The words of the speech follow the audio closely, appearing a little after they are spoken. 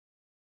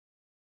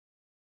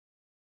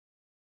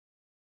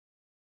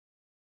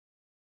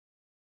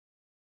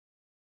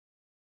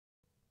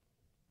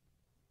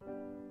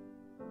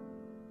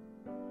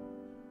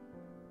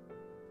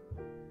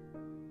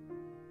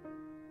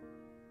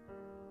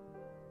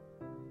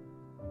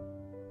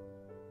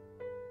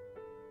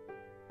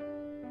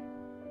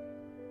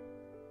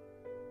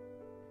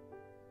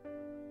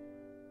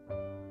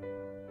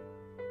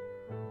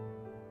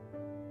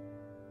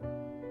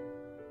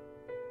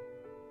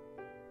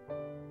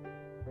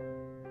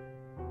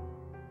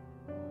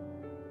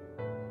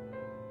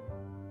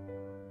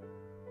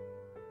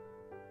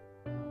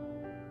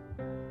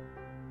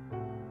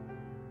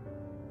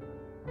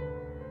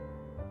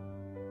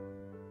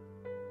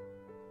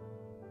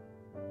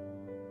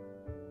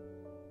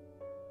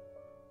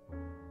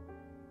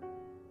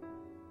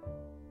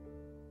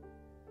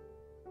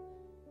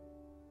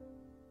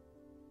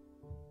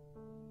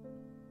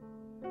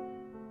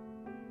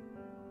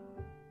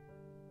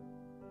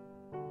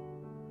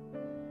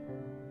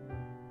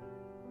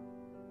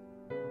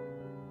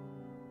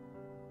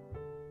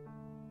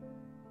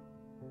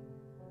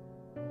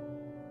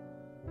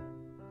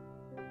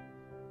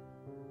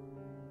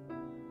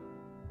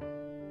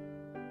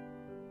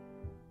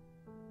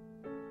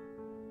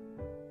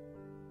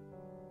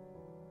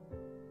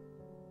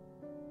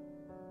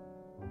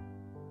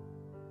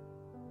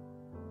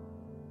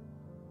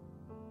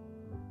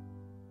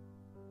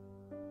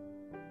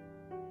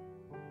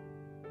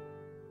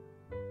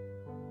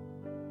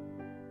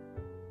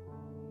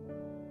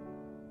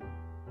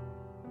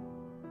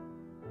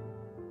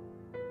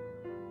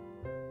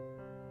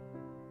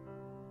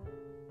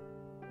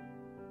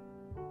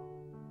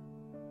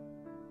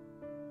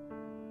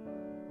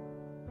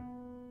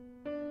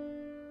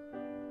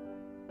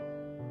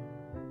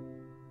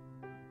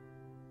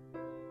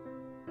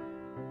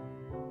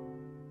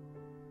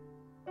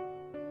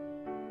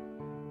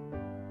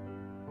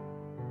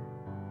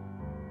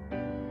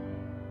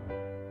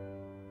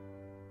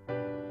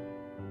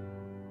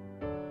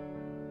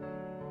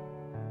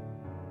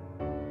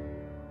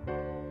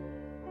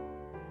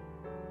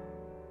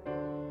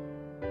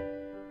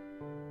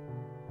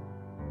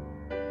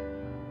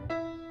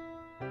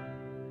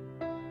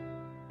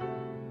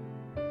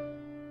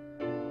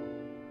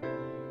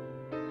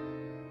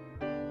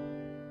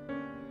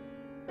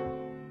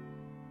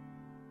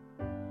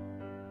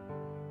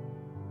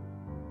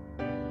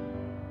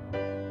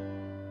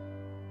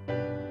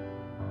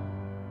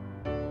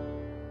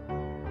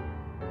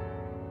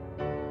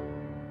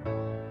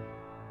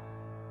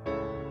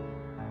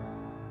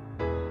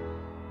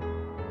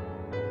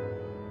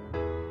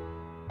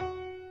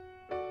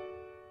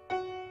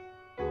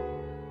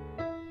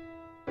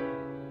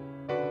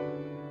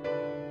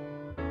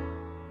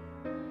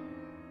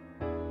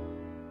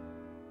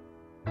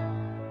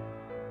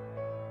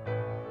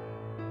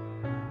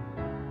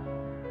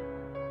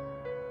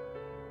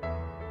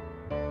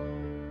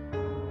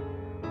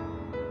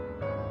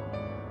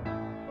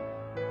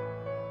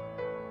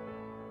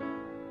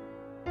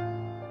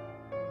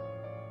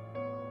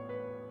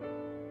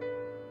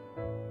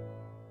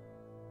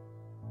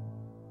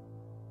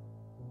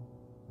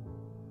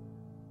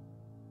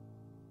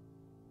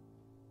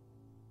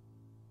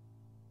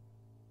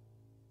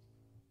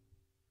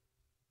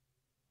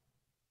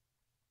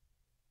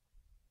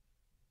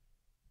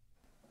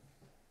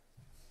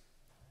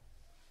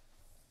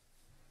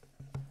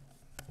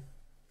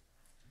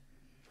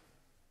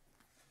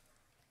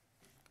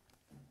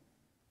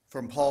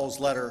from Paul's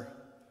letter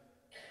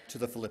to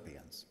the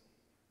Philippians.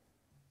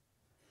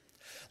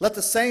 Let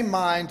the same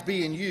mind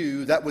be in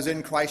you that was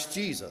in Christ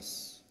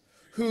Jesus,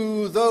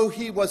 who, though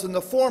he was in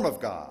the form of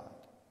God,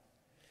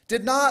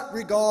 did not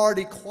regard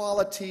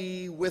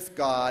equality with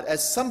God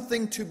as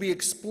something to be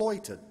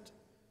exploited,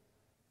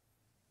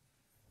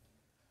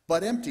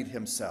 but emptied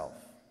himself,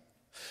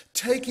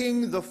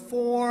 taking the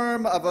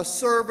form of a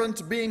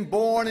servant, being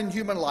born in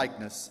human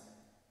likeness,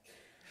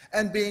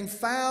 and being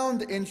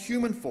found in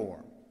human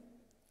form,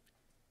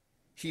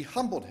 he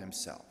humbled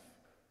himself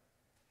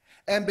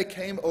and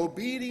became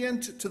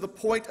obedient to the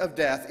point of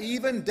death,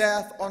 even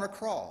death on a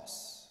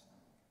cross.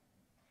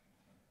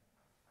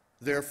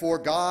 Therefore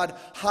God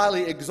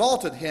highly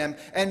exalted him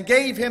and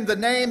gave him the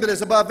name that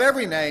is above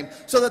every name,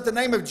 so that the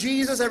name of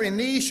Jesus every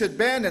knee should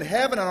bend in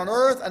heaven and on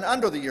earth and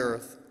under the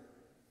earth,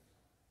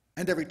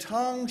 and every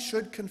tongue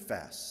should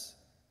confess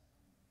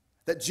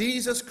that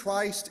Jesus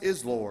Christ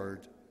is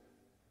Lord,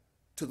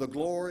 to the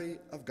glory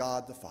of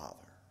God the Father.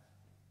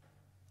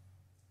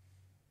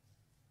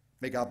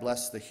 May God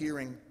bless the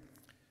hearing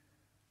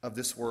of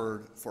this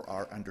word for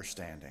our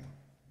understanding.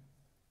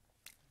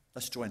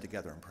 Let's join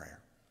together in prayer.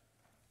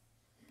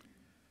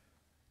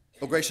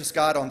 Oh, gracious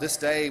God, on this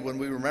day when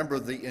we remember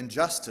the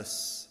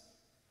injustice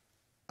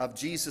of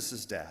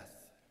Jesus' death,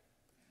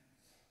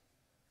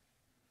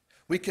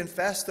 we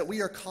confess that we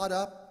are caught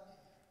up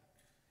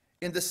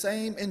in the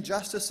same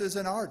injustices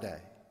in our day.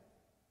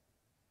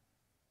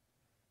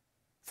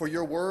 For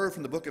your word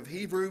from the book of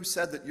Hebrews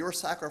said that your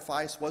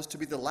sacrifice was to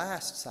be the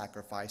last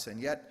sacrifice,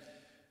 and yet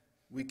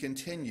we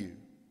continue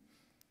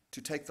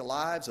to take the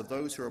lives of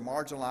those who are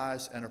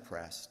marginalized and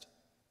oppressed.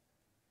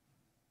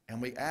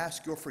 And we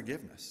ask your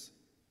forgiveness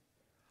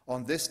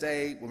on this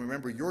day when we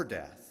remember your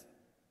death.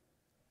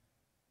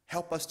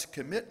 Help us to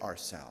commit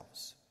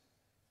ourselves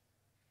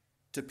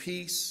to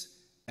peace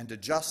and to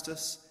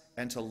justice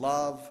and to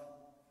love,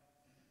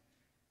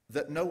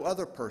 that no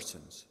other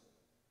persons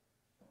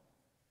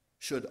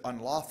should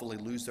unlawfully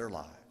lose their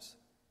lives.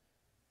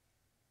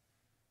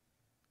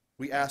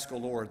 We ask, O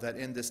Lord, that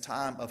in this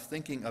time of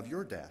thinking of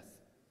your death,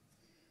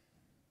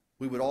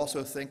 we would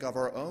also think of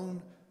our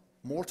own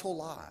mortal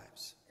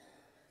lives,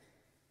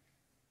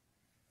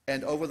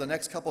 and over the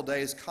next couple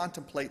days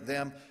contemplate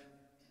them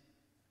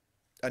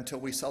until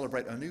we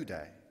celebrate a new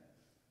day.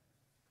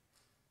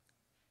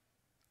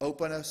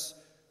 Open us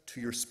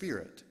to your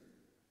Spirit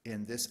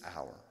in this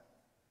hour.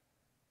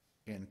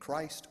 In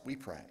Christ we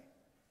pray.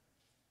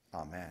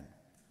 Amen.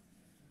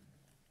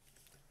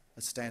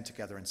 Let's stand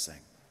together and sing.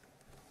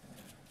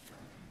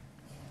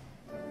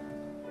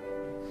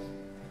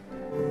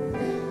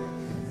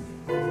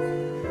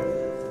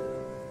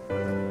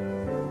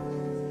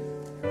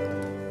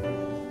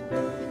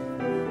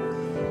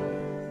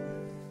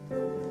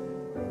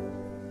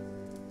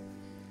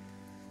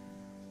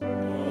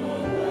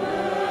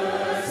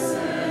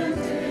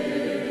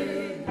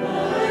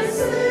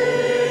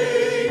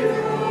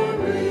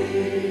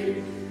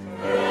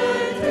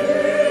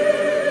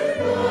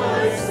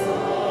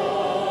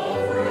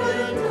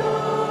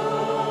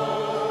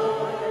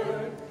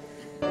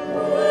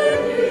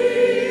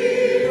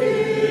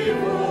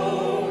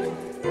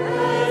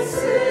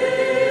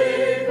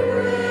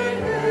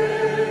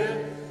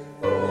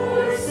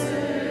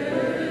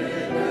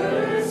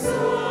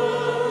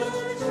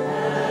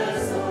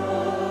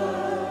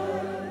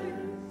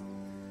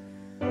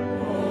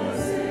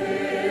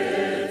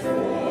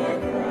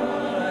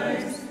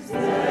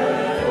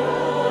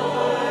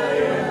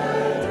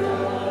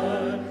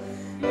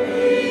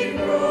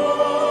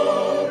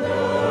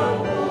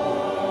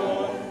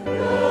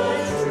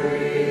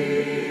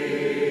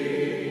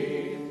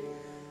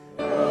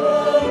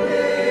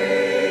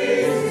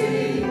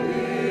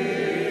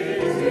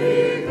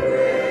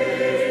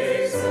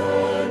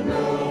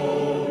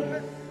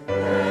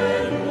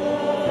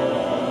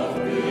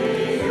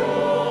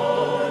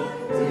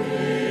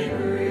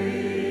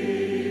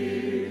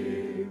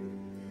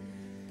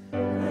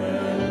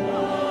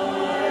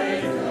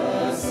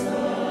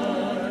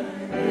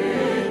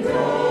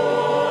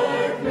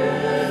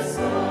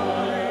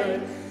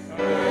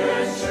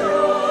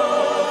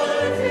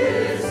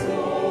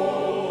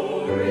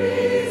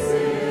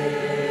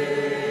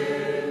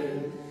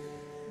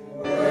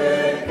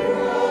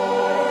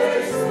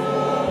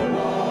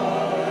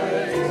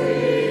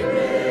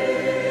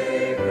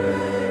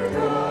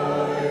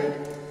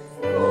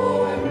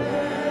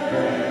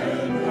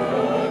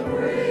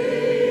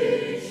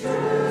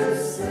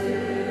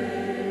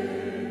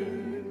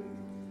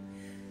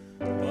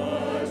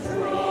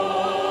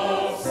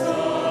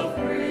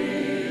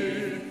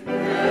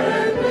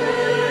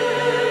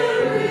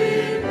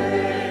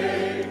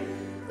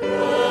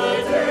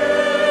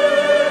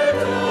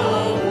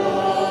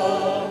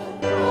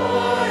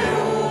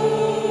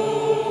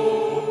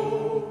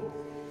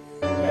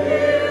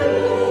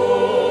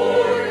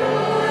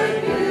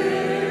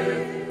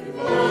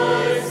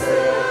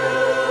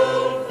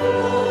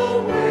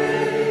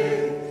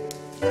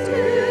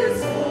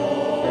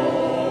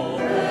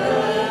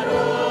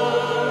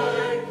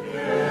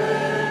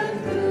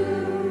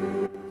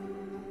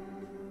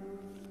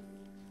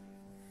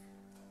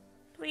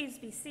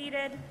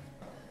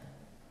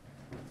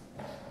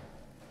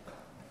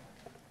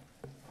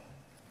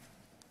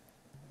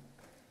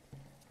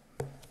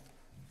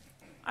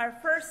 Our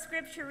first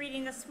scripture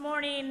reading this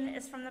morning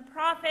is from the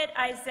prophet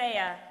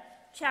Isaiah,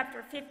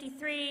 chapter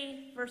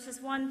 53, verses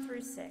 1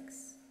 through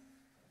 6.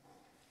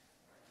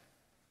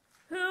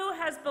 Who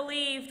has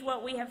believed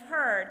what we have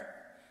heard,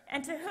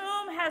 and to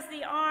whom has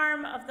the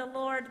arm of the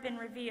Lord been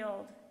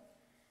revealed?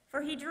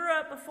 For he grew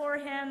up before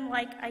him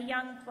like a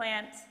young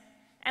plant,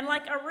 and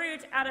like a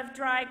root out of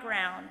dry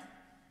ground.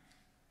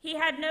 He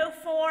had no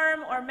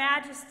form or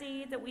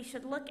majesty that we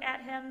should look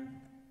at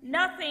him,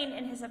 nothing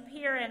in his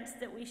appearance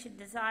that we should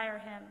desire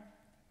him.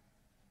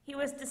 He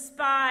was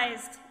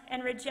despised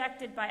and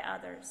rejected by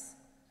others,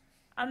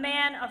 a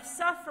man of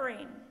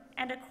suffering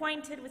and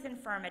acquainted with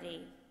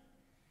infirmity.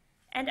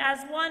 And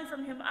as one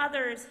from whom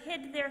others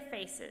hid their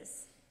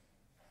faces,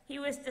 he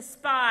was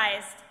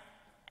despised,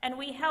 and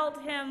we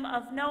held him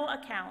of no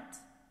account.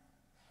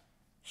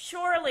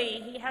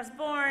 Surely he has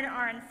borne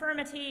our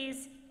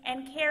infirmities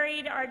and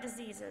carried our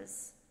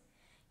diseases.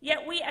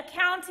 Yet we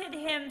accounted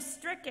him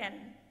stricken,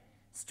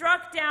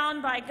 struck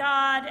down by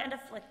God and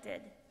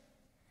afflicted.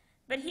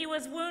 But he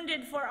was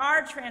wounded for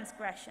our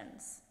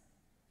transgressions,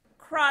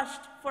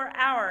 crushed for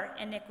our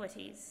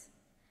iniquities.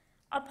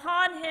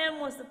 Upon him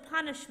was the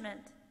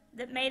punishment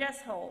that made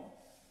us whole,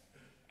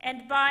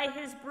 and by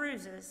his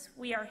bruises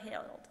we are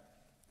healed.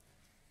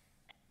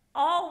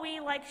 All we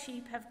like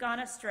sheep have gone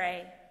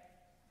astray.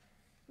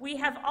 We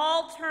have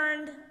all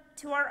turned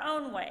to our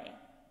own way,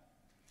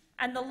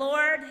 and the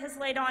Lord has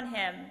laid on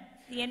him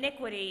the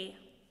iniquity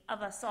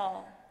of us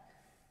all.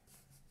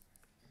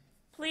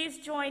 Please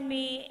join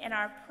me in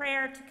our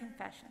prayer to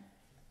confession.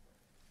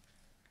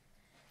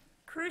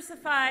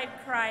 Crucified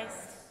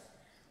Christ,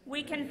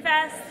 we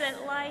confess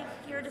that, like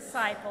your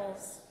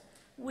disciples,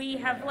 we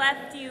have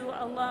left you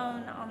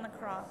alone on the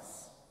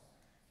cross.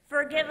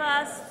 Forgive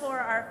us for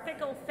our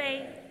fickle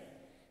faith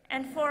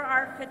and for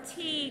our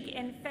fatigue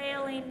in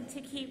failing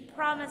to keep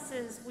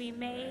promises we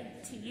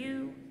made to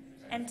you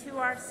and to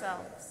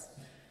ourselves.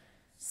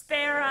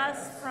 Spare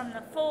us from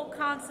the full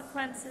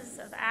consequences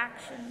of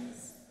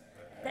actions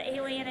that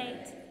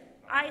alienate,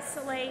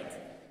 isolate,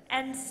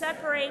 and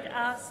separate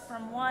us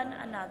from one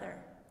another.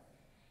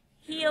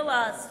 Heal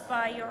us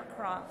by your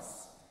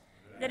cross,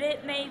 that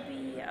it may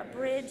be a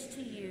bridge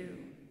to you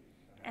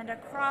and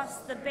across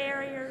the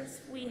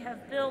barriers we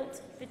have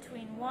built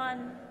between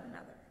one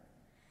another.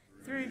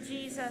 Through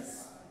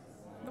Jesus,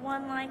 the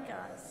one like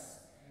us,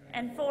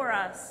 and for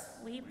us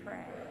we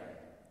pray.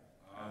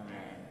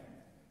 Amen.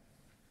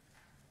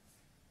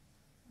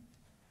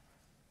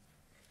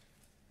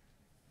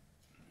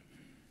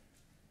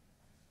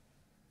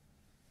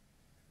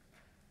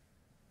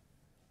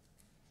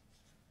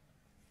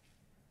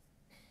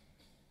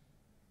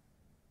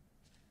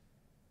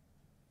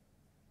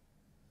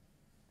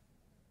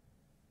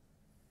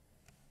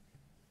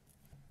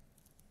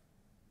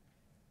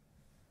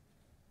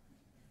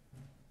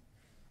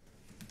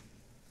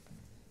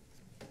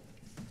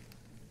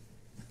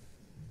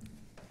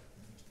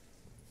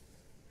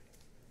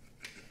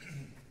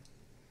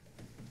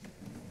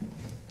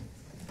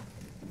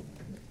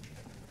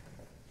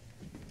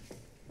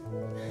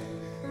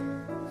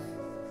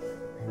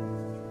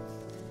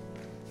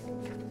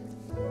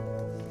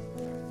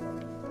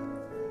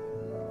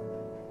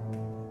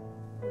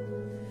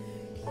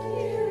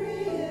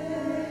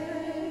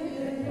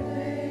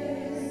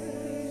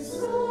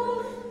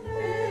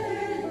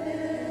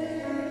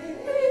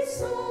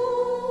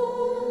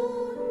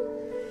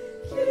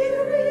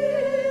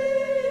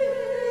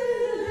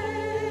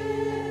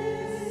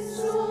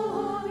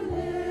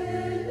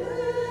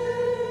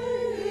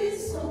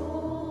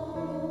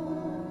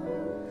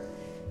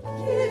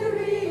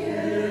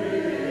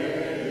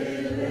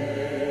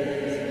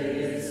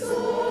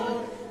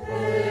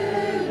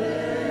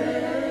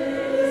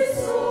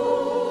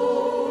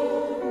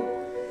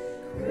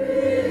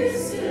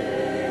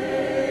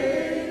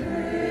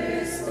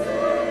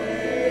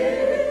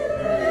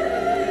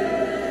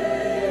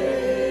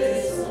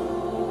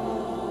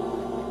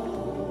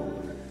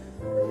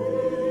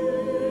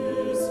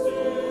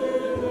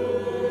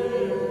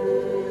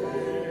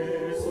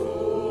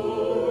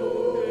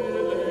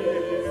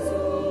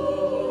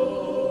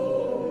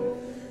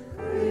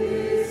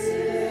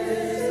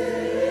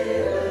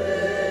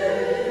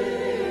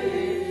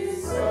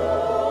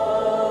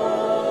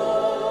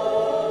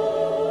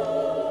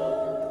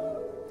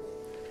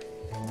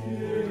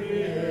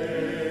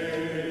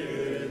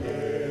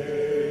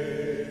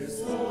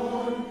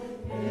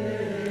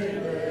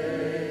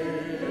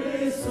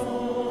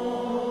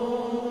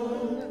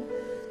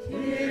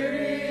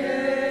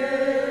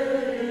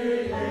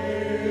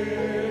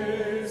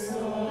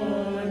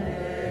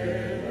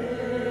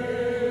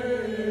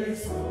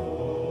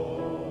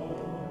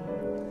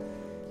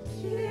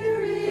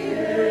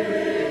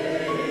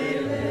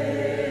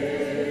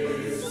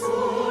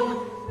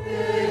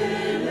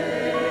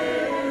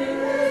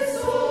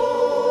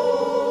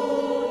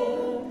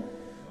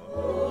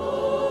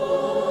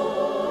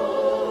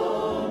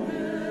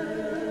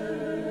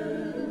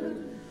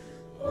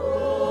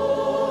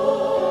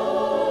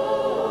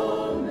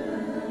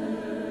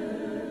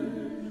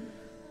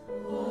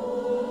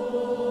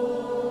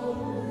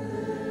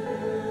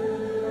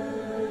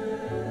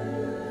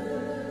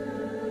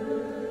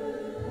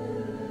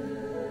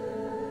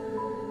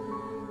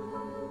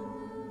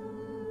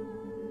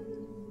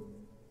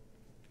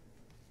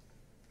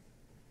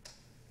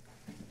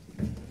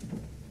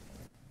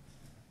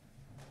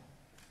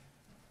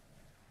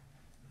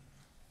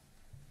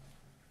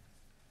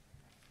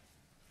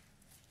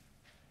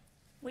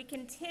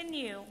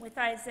 continue with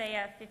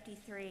Isaiah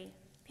 53,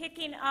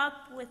 picking up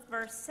with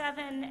verse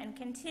 7 and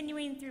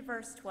continuing through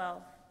verse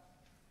 12.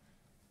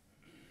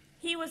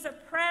 He was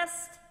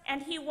oppressed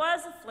and he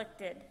was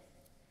afflicted,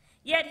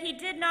 yet he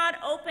did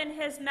not open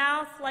his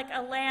mouth like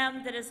a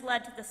lamb that is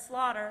led to the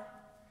slaughter,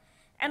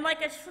 and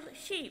like a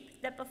sheep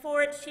that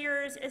before its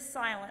shearers is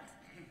silent,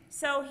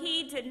 so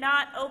he did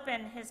not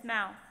open his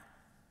mouth.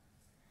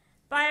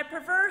 By a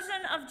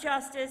perversion of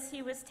justice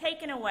he was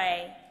taken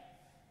away.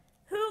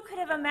 Who could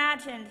have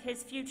imagined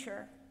his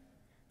future?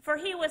 For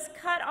he was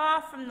cut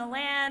off from the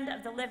land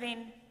of the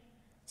living,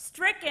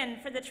 stricken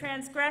for the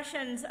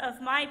transgressions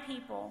of my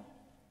people.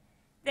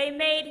 They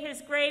made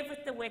his grave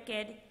with the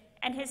wicked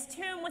and his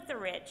tomb with the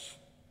rich,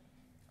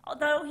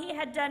 although he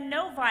had done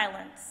no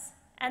violence,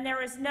 and there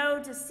was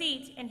no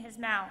deceit in his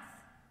mouth.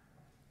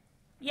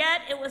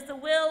 Yet it was the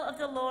will of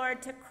the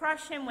Lord to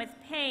crush him with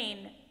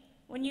pain.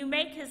 When you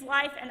make his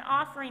life an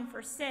offering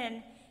for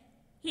sin,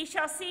 he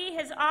shall see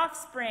his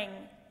offspring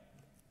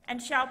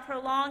and shall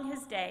prolong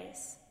his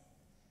days.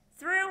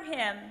 Through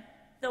him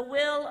the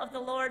will of the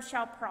Lord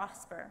shall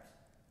prosper.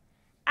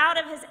 Out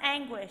of his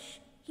anguish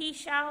he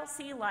shall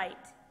see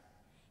light.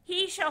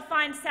 He shall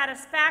find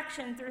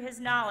satisfaction through his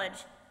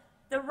knowledge.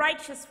 The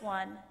righteous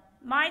one,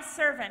 my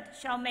servant,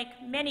 shall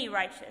make many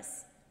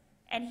righteous,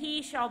 and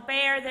he shall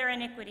bear their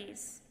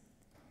iniquities.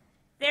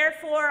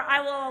 Therefore I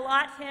will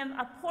allot him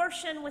a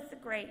portion with the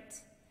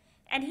great,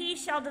 and he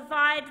shall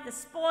divide the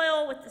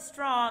spoil with the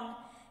strong,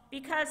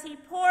 because he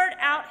poured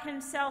out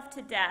himself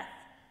to death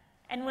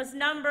and was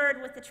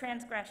numbered with the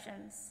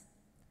transgressions.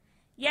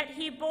 Yet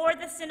he bore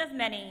the sin of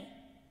many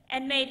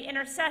and made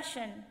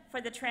intercession for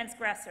the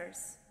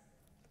transgressors.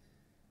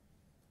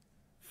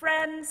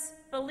 Friends,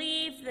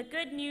 believe the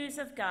good news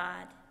of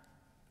God.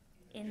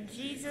 In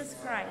Jesus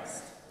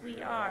Christ,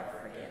 we are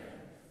forgiven.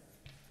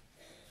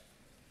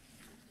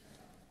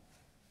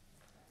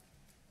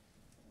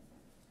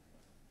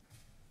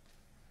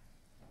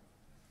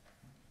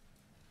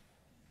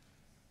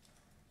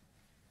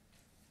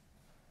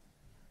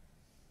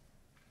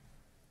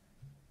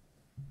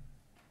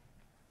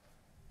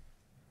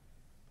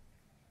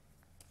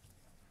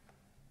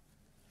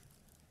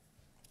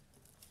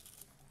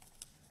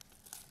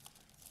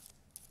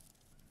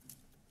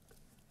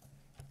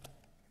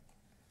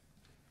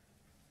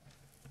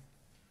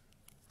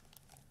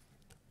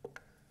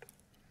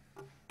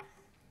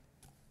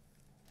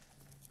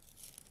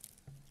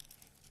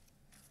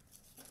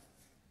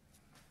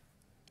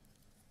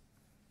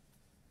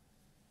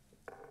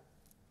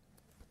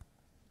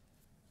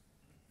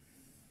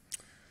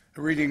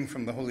 A reading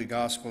from the Holy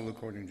Gospel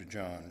according to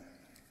John,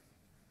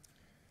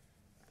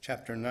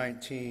 chapter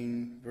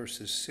 19,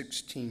 verses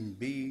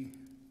 16b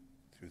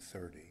through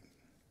 30.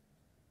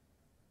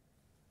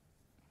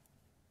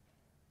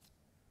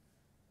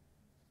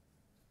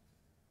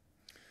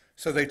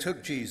 So they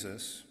took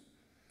Jesus,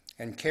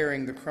 and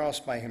carrying the cross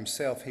by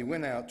himself, he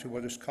went out to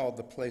what is called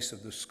the place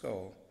of the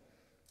skull,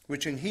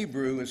 which in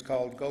Hebrew is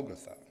called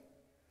Golgotha.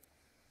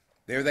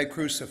 There they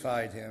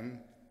crucified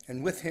him,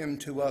 and with him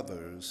 2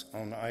 others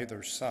on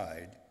either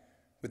side,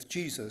 with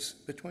Jesus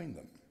between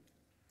them.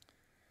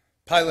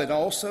 Pilate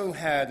also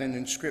had an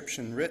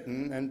inscription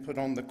written and put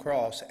on the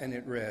cross, and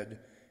it read,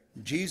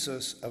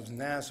 Jesus of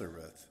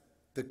Nazareth,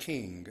 the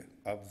King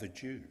of the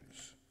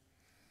Jews.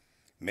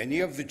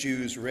 Many of the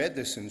Jews read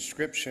this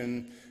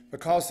inscription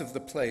because of the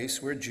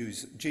place where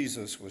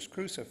Jesus was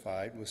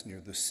crucified was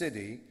near the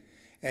city,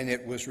 and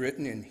it was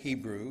written in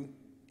Hebrew,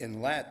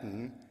 in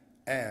Latin,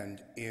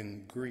 and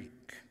in Greek.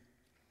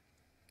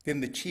 Then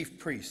the chief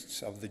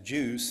priests of the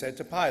Jews said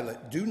to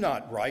Pilate, do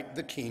not write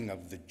the King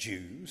of the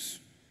Jews.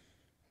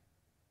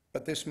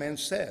 But this man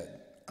said,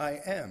 I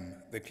am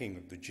the King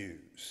of the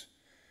Jews.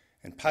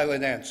 And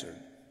Pilate answered,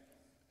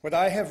 what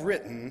I have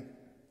written,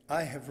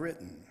 I have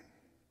written.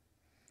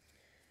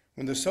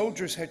 When the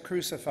soldiers had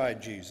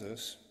crucified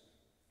Jesus,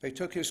 they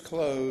took his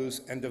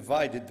clothes and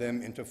divided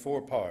them into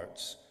 4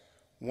 parts,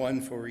 one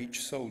for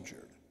each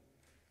soldier.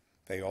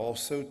 They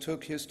also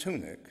took his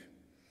tunic.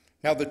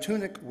 Now the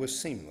tunic was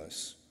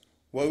seamless,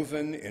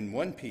 woven in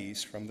one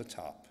piece from the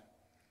top.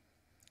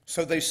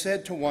 So they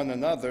said to one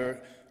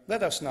another,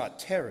 let us not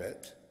tear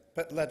it,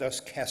 but let us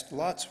cast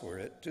lots for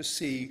it to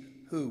see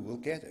who will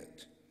get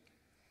it.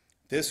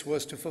 This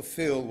was to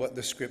fulfill what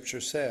the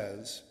scripture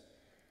says.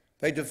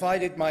 They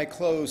divided my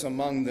clothes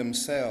among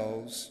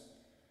themselves,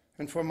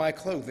 and for my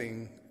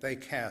clothing they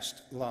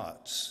cast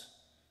lots.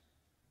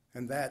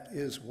 And that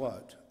is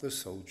what the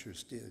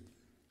soldiers did.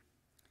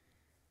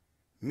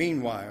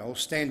 Meanwhile,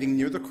 standing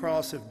near the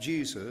cross of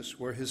Jesus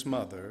were his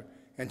mother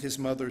and his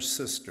mother's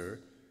sister,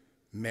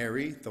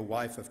 Mary, the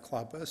wife of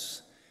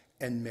Clopas,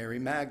 and Mary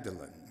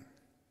Magdalene.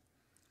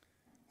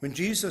 When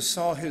Jesus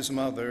saw his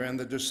mother and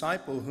the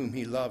disciple whom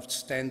he loved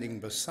standing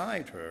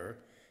beside her,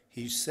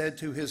 he said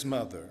to his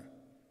mother,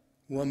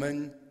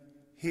 woman,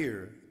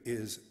 here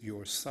is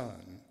your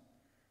son.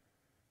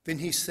 Then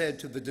he said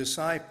to the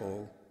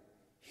disciple,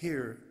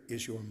 here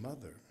is your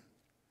mother.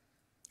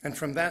 And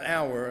from that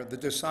hour, the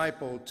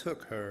disciple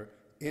took her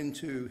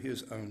into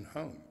his own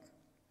home.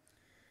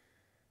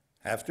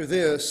 After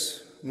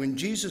this, when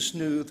Jesus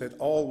knew that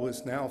all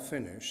was now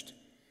finished,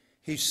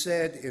 he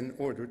said in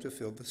order to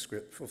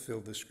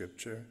fulfill the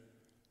scripture,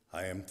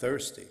 "I am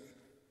thirsty."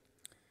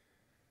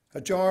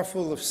 A jar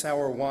full of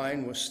sour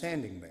wine was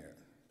standing there.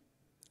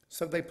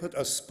 So they put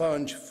a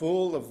sponge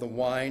full of the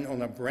wine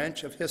on a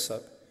branch of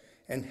hyssop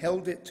and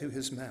held it to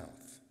his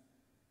mouth.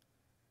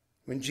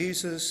 When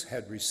Jesus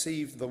had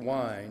received the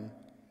wine,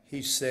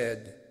 he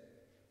said,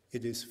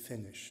 "It is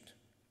finished."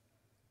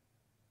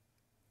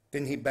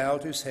 Then he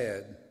bowed his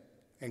head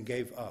and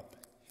gave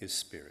up his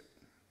spirit.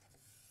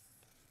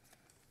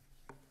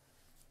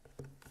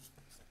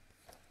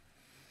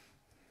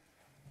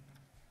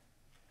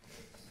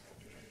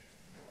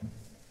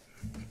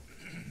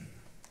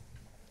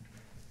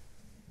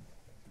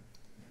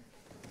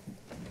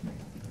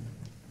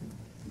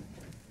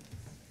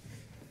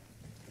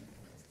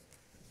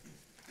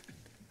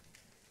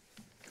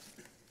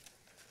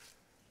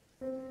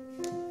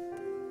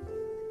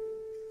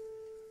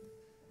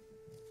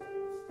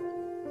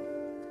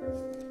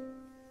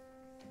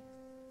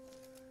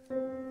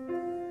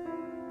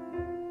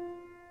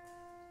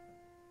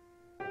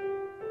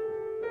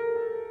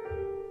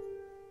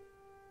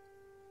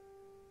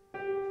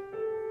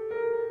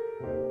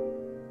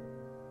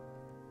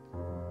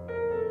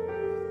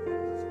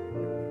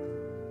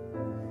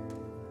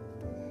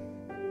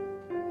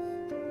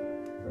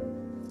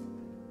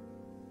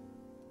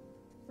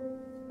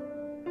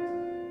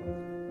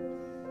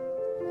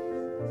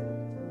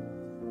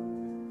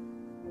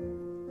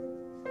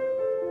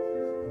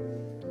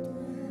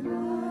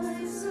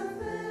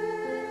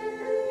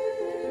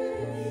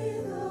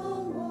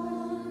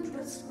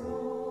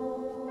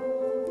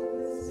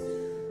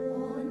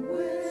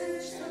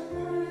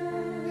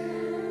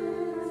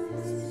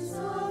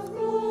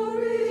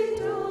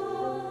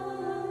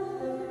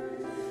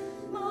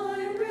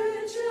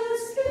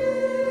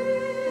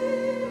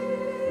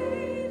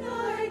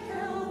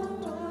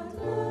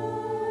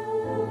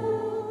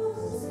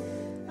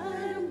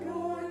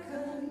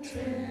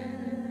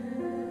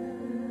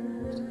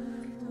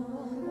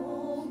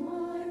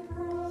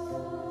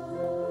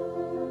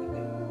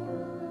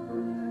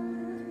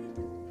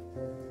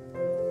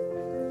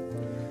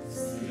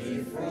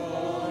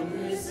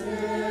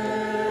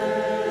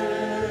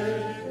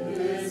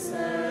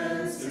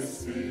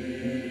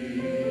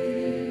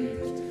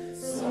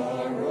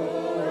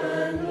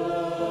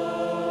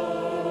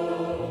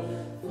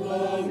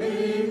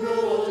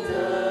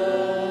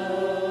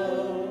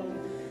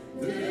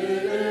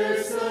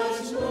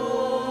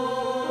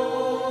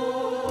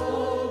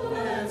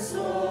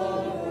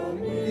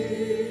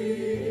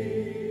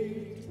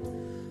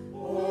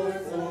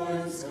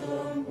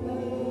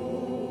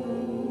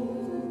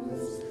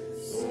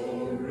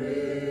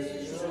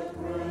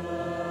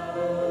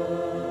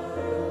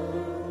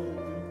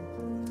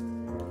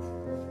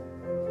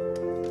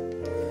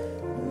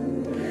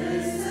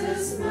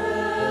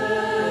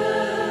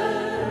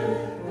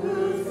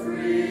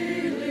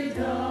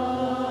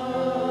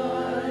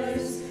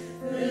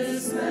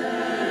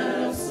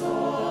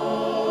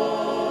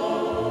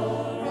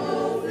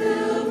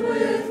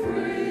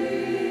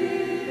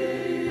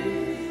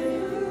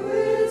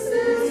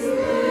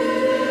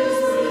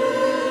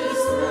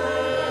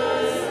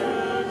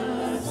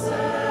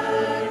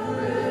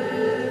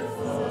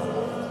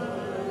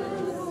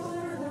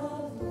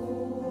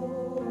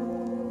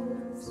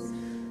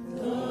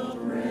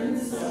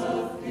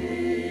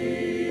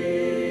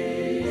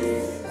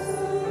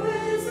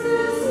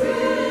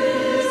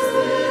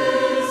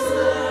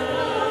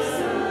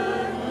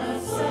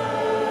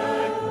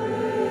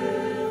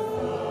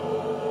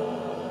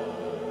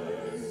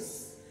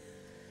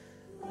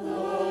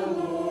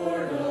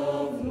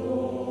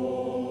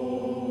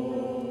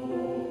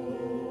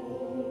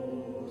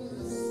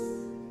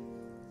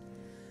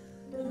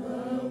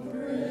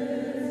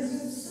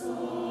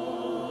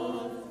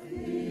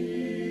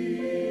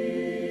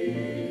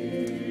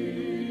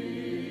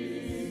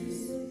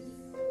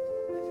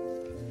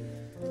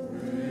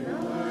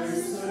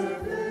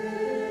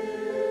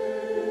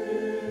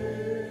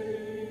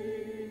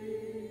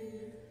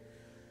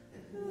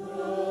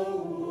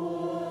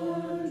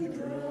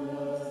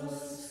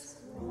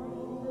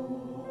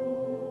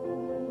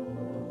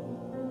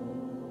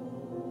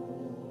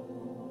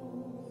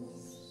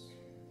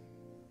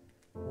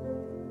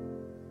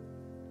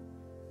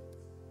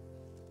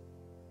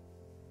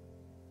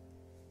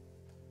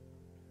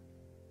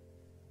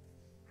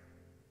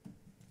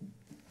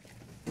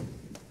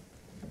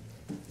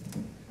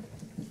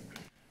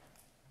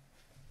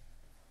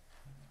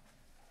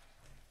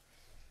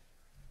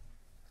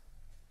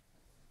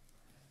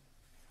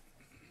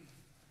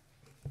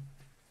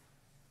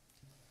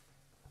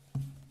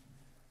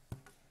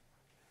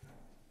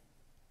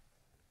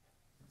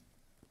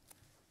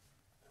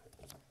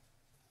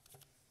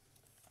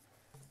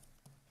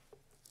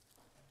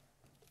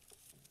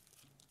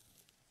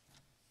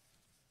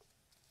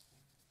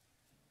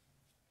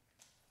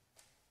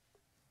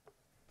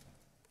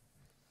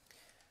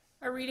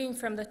 A reading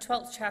from the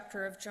 12th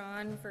chapter of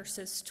John,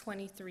 verses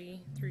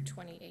 23 through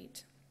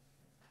 28.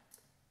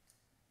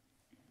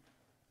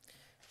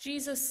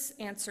 Jesus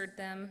answered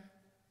them,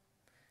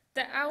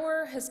 "The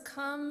hour has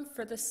come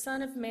for the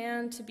Son of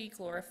Man to be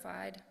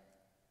glorified.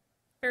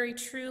 Very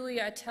truly,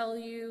 I tell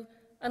you,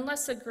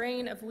 unless a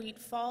grain of wheat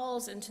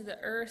falls into the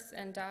earth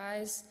and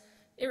dies,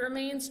 it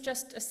remains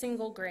just a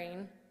single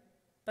grain.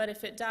 But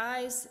if it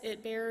dies,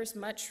 it bears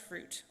much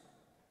fruit.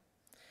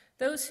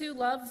 Those who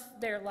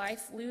love their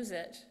life lose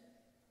it,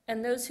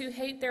 and those who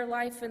hate their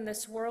life in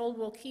this world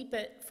will keep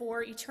it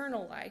for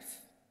eternal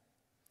life.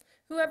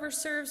 Whoever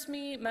serves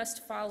me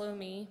must follow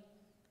me,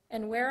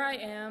 and where I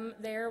am,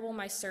 there will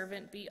my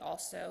servant be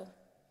also.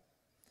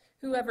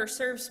 Whoever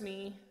serves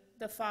me,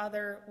 the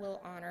Father will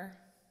honor.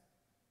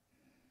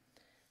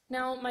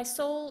 Now my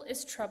soul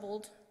is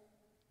troubled,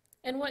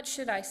 and what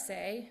should I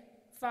say?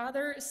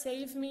 Father,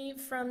 save me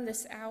from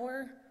this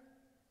hour?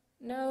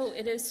 No,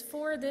 it is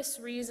for this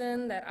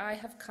reason that I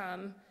have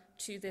come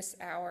to this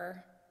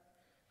hour.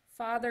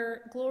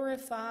 Father,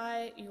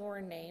 glorify your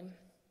name."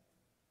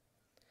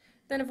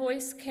 Then a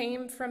voice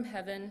came from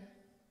heaven,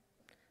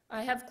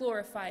 "I have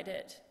glorified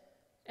it,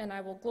 and I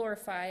will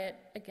glorify it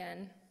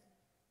again."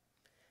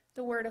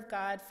 The word of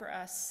God for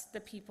us,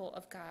 the people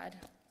of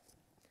God.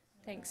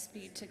 Thanks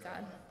be to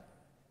God.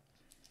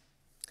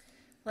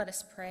 Let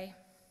us pray.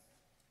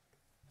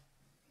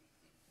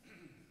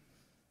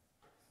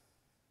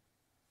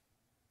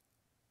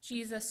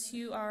 Jesus,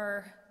 you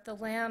are the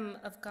Lamb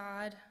of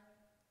God,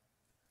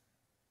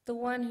 the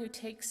one who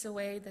takes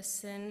away the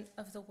sin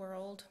of the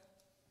world.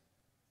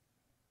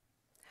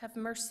 Have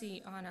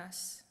mercy on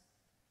us,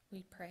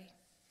 we pray,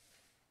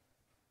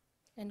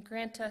 and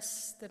grant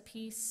us the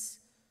peace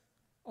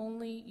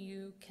only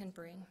you can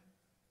bring.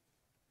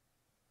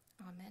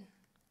 Amen.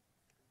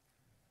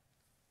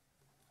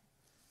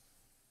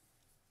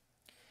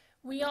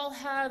 We all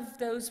have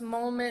those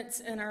moments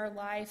in our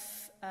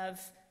life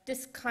of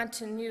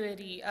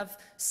discontinuity, of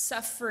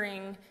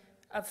suffering,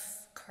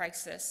 of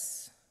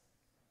crisis.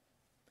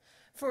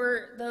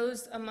 For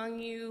those among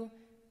you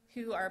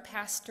who are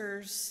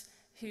pastors,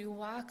 who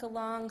walk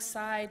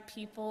alongside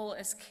people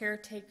as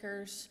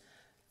caretakers,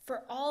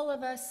 for all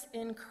of us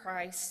in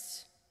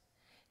Christ,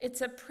 it's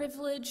a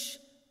privilege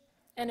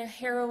and a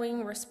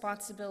harrowing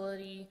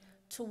responsibility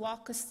to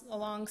walk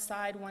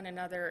alongside one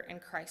another in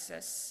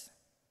crisis.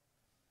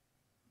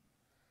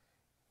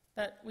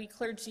 But we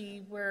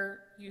clergy,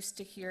 we're used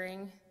to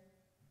hearing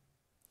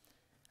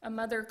a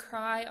mother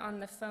cry on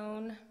the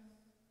phone,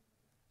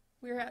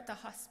 "We're at the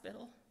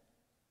hospital."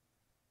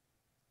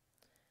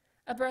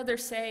 A brother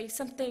say,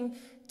 "Something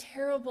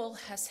terrible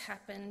has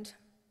happened."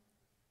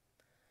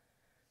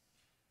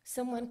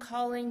 Someone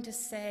calling to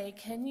say,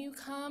 "Can you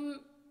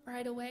come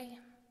right away?"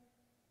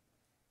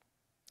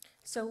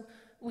 So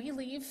we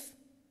leave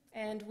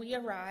and we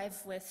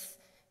arrive with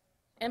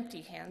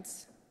empty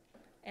hands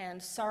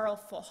and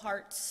sorrowful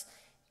hearts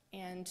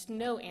and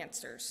no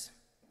answers.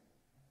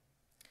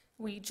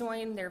 We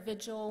join their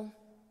vigil.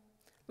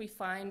 We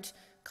find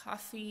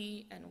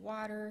coffee and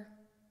water.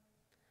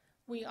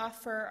 We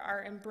offer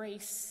our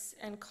embrace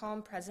and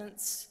calm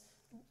presence,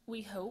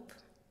 we hope.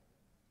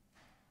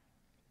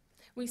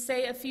 We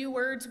say a few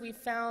words we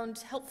found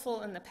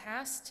helpful in the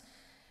past.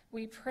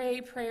 We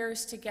pray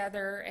prayers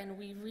together and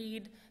we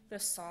read the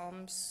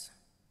Psalms.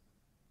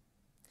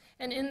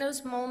 And in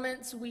those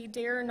moments, we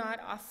dare not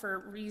offer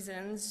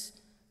reasons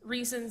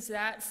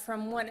that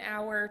from 1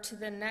 hour to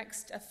the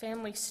next, a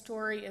family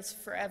story is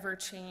forever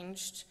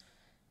changed,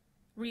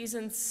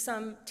 reasons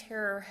some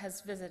terror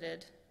has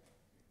visited.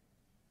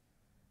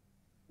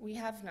 We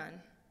have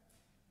none.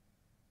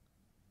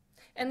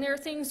 And there are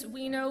things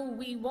we know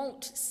we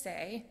won't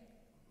say.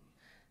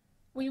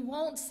 We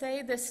won't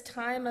say this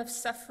time of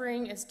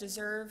suffering is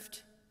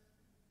deserved.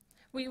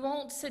 We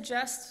won't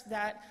suggest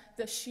that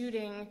the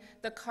shooting,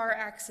 the car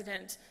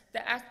accident,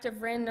 the act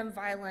of random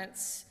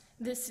violence,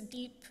 this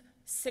deep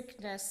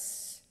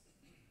sickness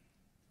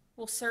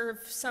will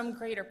serve some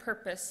greater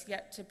purpose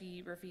yet to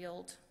be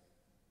revealed.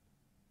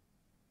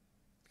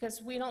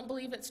 Because we don't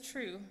believe it's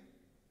true.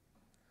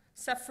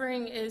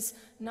 Suffering is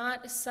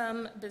not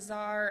some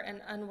bizarre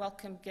and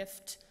unwelcome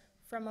gift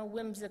from a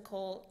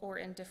whimsical or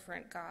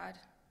indifferent God.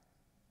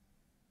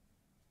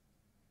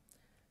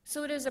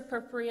 So it is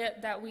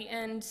appropriate that we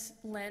end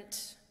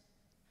Lent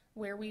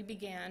where we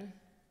began,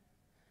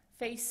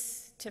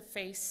 face to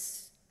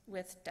face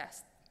with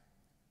death.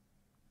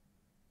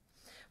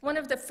 One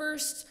of the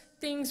first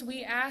things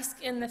we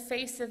ask in the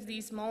face of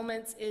these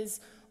moments is,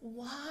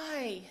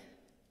 why?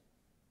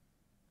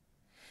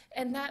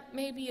 And that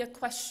may be a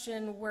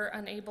question we're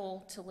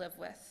unable to live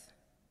with.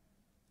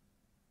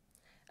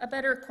 A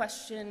better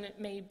question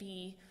may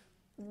be,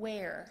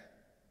 where?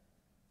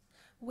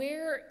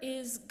 Where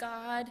is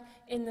God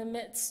in the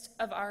midst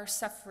of our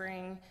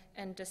suffering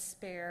and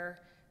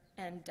despair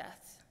and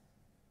death?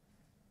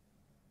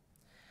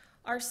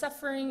 Our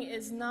suffering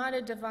is not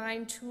a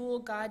divine tool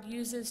God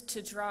uses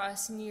to draw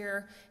us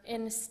near.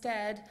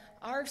 Instead,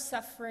 our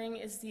suffering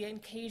is the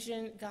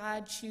occasion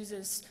God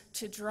chooses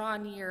to draw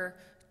near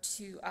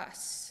to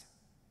us.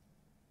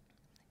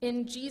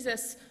 In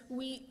Jesus,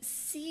 we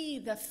see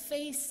the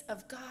face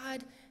of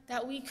God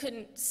that we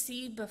couldn't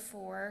see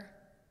before.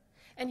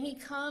 and he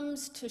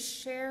comes to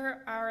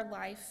share our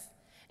life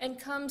and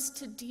comes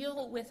to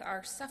deal with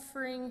our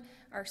suffering,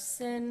 our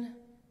sin,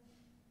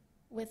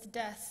 with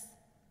death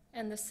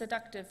and the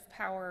seductive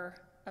power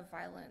of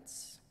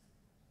violence.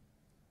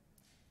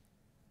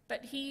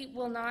 But he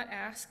will not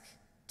ask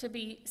to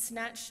be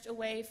snatched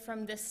away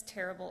from this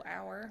terrible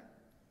hour.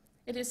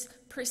 It is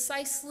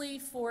precisely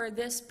for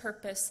this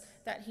purpose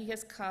that he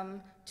has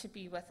come to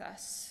be with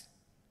us,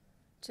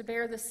 to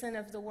bear the sin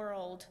of the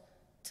world,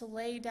 to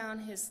lay down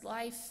his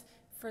life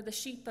for the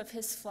sheep of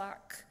his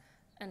flock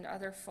and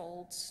other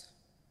folds.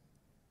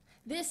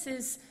 This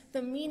is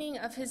the meaning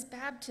of his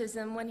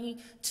baptism when he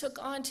took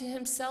on to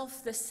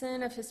himself the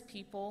sin of his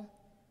people.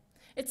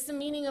 It's the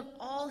meaning of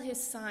all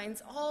his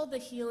signs, all the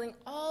healing,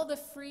 all the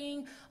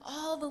freeing,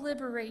 all the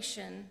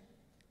liberation.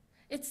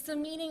 It's the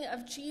meaning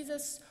of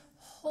Jesus'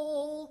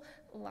 whole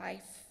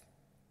life,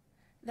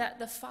 that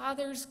the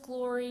Father's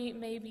glory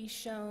may be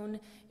shown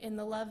in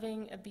the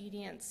loving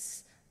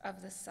obedience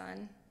of the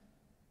Son.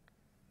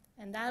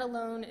 And that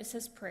alone is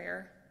his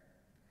prayer,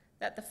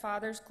 that the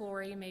Father's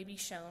glory may be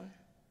shown.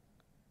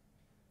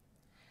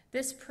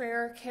 This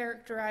prayer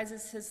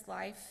characterizes his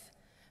life.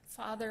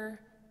 Father,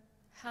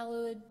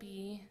 hallowed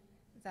be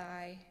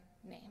thy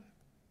name.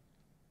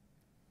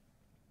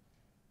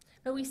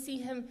 But we see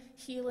him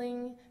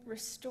healing,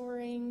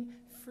 restoring,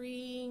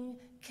 freeing,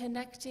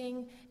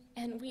 connecting,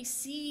 and we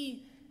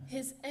see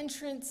his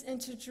entrance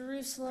into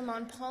Jerusalem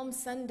on Palm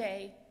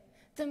Sunday.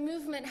 The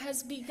movement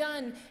has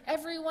begun.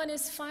 Everyone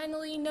is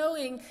finally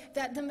knowing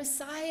that the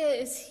Messiah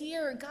is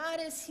here.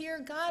 God is here.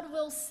 God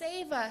will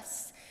save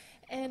us.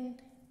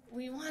 And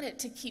we want it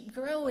to keep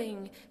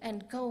growing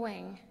and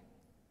going.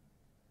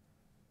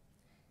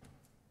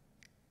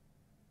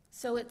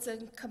 So it's a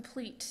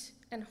complete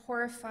and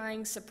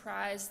horrifying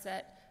surprise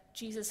that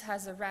Jesus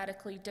has a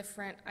radically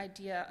different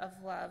idea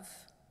of love.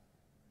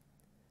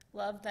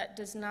 Love that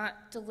does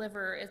not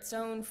deliver its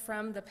own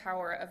from the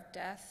power of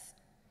death,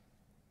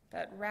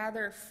 but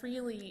rather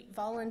freely,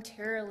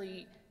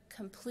 voluntarily,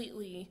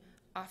 completely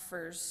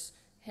offers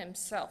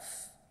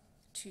himself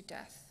to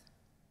death.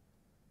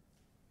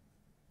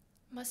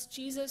 Must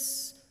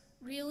Jesus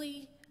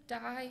really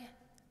die?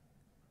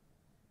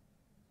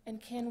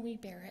 And can we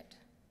bear it?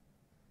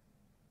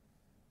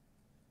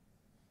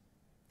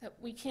 That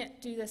we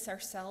can't do this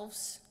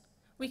ourselves.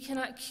 We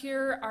cannot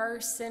cure our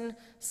sin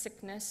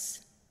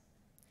sickness.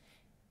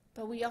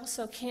 But we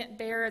also can't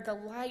bear the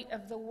light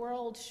of the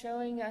world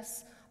showing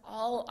us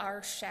all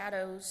our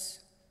shadows,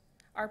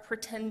 our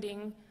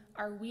pretending,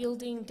 our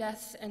wielding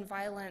death and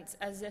violence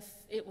as if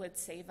it would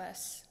save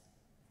us.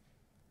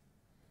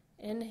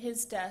 In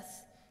his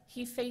death,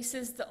 he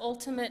faces the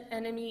ultimate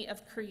enemy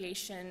of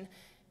creation,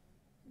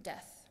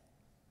 death.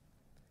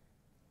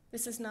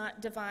 This is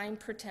not divine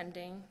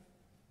pretending.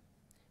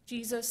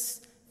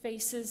 Jesus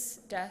faces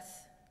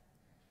death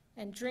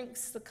and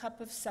drinks the cup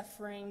of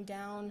suffering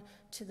down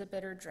to the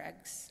bitter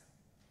dregs.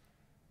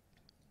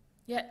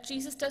 Yet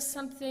Jesus does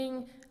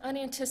something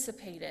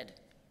unanticipated.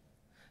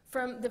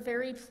 From the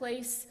very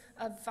place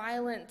of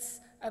violence,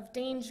 of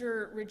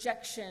danger,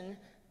 rejection,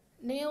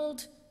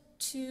 nailed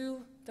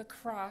to the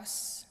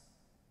cross,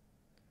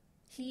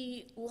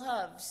 he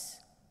loves,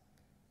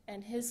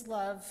 and his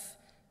love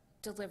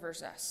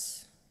delivers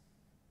us.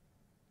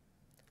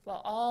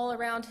 While all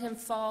around him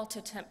fall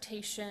to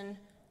temptation,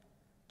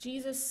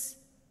 Jesus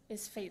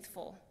is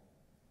faithful.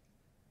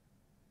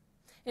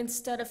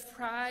 Instead of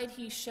pride,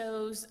 he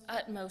shows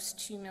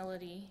utmost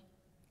humility.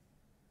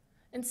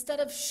 Instead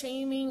of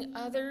shaming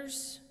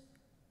others,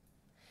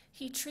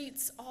 he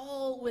treats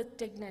all with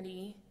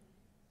dignity,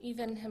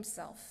 even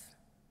himself.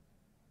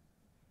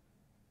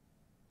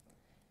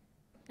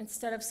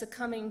 Instead of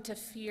succumbing to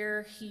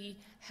fear, he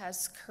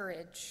has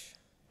courage.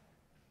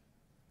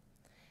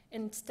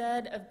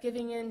 Instead of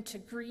giving in to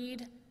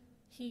greed,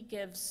 he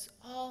gives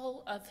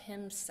all of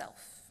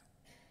himself.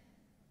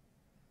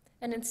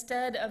 And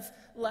instead of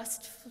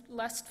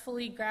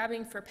lustfully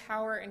grabbing for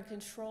power and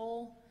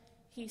control,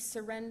 he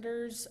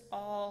surrenders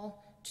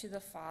all to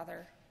the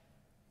Father.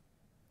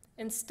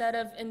 Instead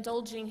of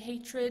indulging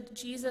hatred,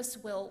 Jesus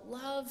will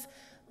love,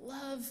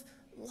 love,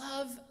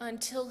 love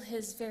until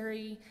his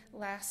very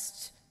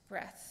last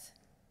breath.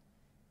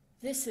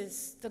 This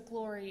is the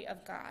glory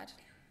of God.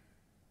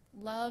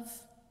 Love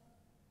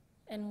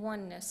and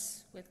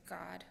oneness with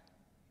God.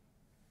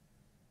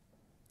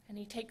 And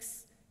he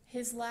takes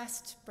his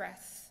last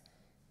breath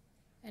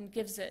and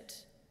gives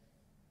it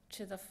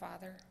to the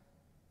Father.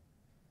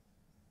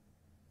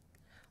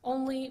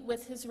 Only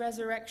with his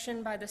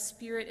resurrection by the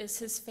Spirit is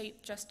his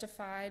faith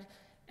justified,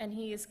 and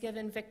he is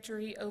given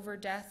victory over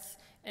death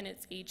and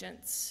its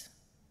agents.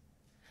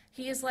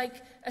 He is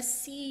like a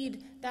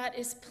seed that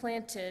is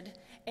planted,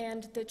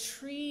 and the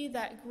tree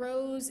that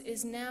grows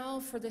is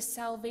now for the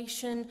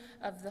salvation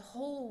of the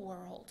whole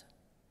world.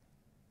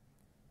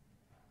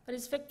 But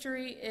his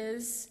victory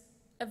is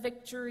a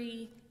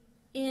victory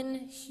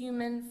in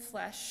human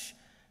flesh,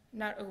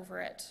 not over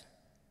it.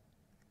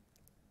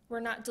 We're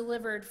not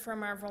delivered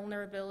from our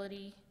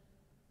vulnerability.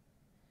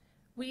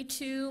 We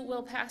too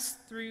will pass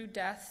through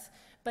death,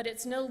 but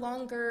it's no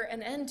longer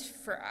an end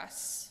for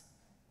us.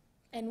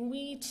 And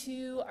we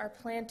too are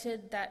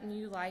planted that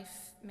new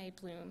life may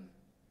bloom.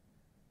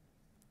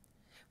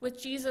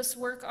 With Jesus'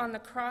 work on the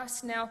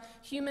cross, now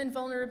human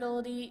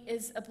vulnerability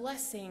is a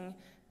blessing,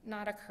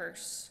 not a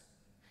curse.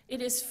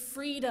 It is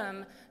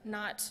freedom,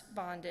 not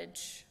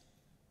bondage.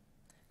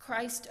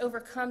 Christ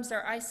overcomes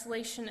our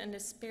isolation and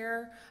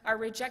despair, our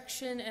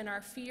rejection and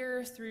our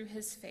fear through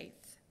his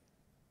faith.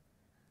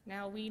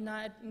 Now we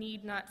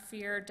need not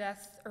fear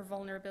death or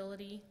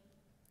vulnerability.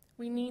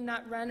 We need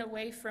not run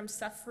away from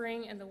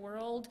suffering in the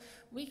world.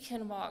 We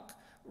can walk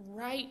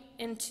right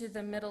into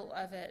the middle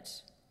of it,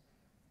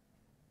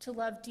 to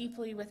love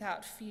deeply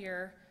without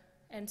fear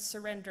and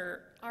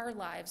surrender our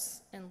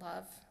lives in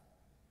love.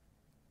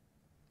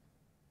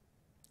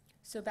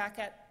 So back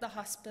at the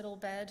hospital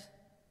bed,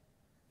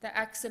 the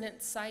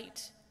accident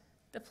site,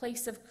 the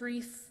place of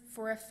grief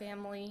for a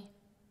family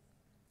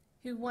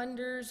who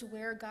wonders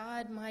where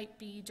God might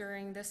be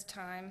during this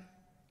time.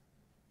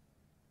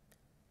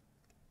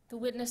 The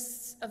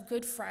witness of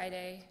Good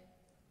Friday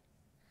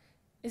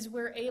is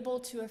we're able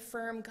to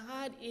affirm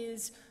God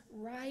is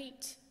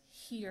right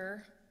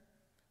here,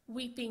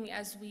 weeping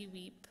as we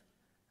weep,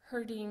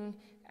 hurting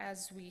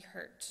as we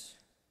hurt.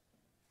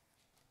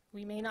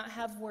 We may not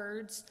have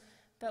words,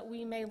 but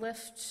we may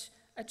lift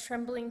a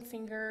trembling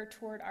finger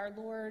toward our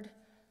Lord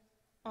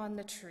on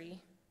the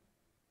tree.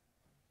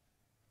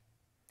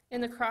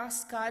 In the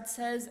cross, God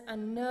says a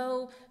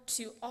no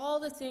to all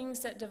the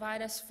things that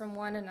divide us from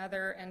one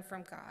another and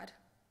from God.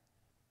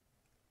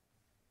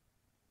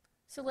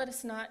 So let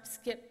us not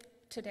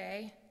skip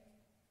today.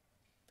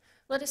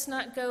 Let us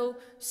not go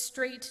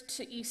straight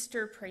to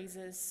Easter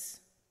praises.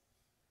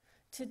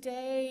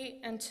 Today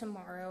and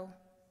tomorrow,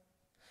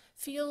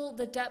 feel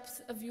the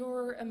depth of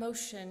your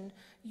emotion,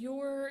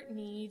 your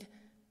need,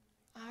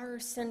 our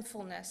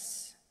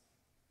sinfulness.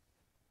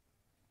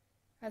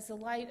 As the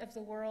light of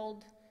the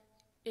world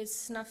is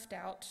snuffed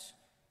out,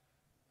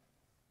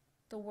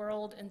 the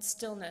world in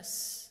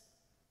stillness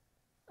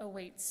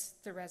awaits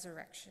the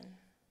resurrection.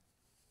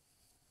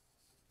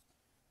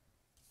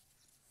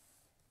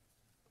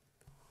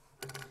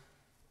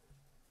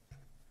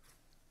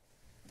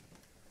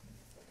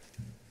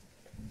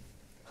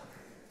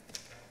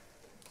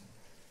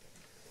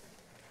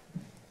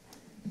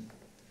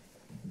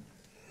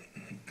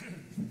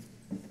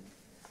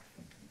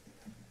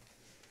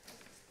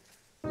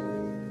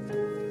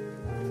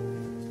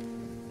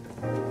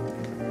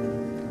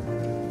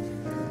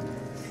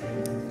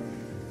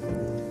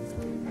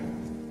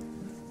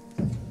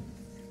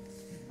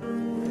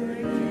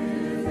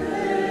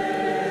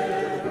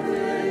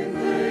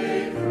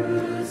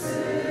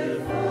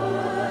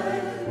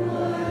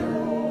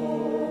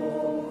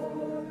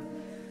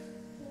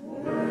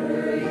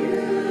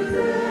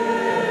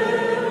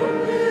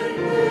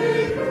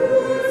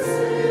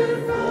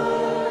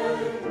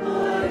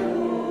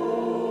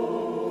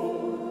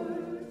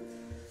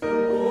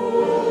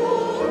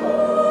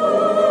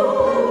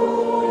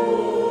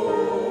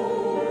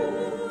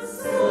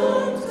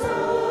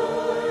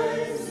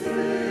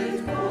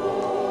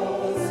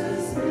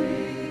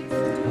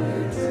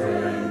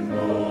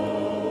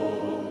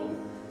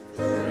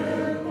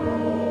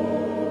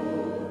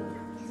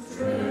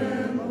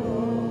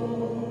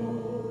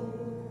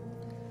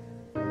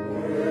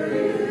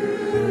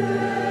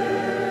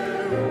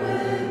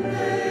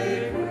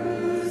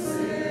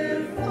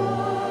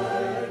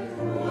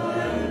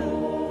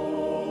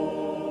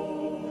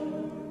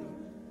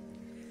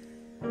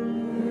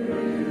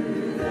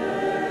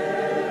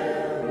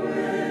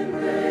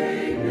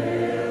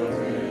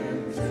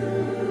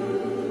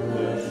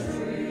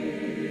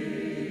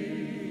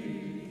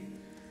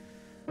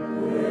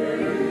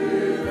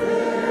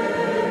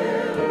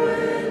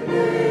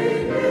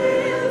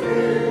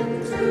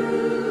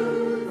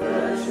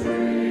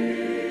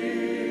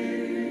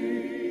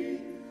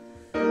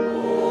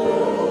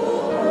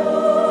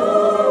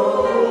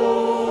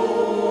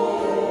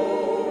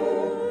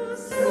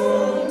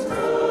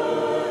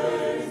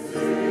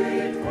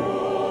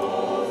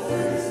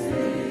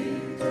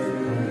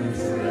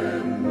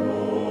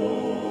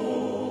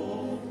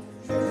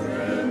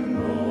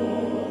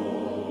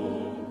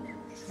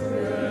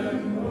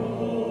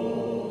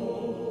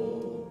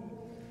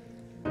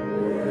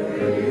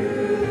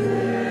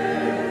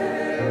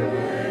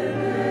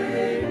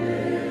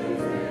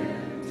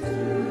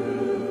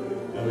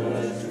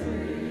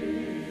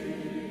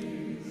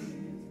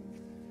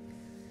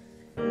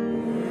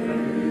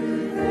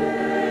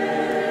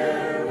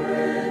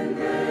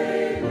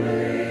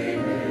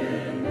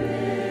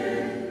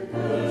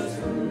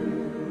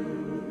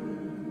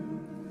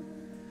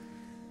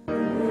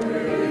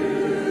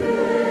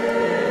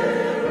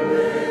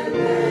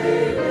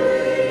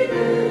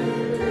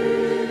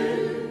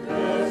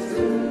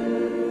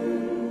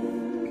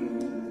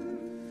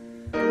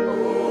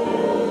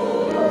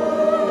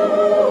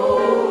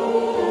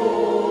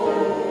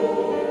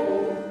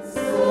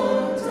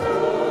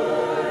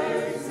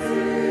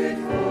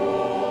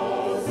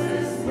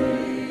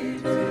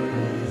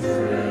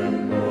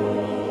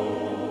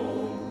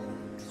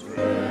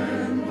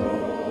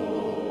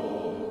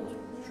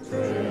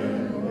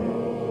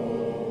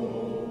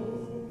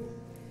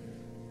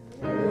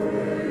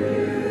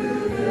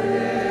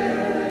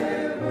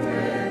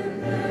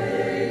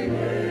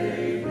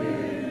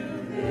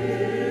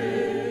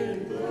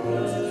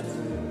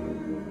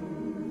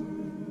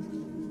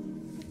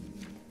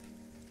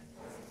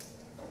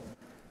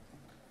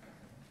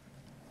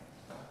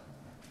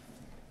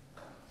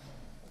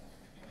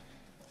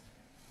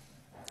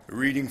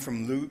 reading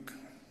from Luke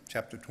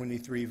chapter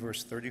 23,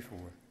 verse 34.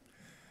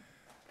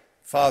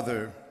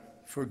 Father,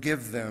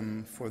 forgive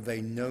them, for they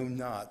know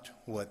not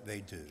what they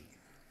do.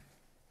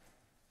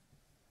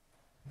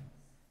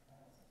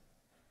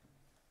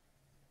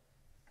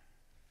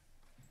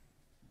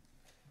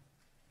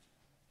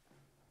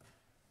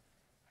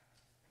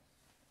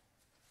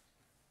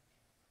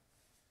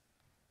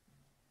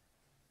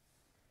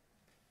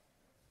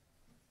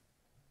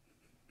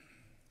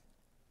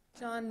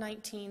 John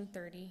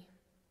 19:30.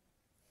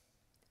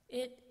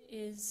 It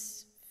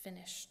is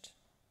finished.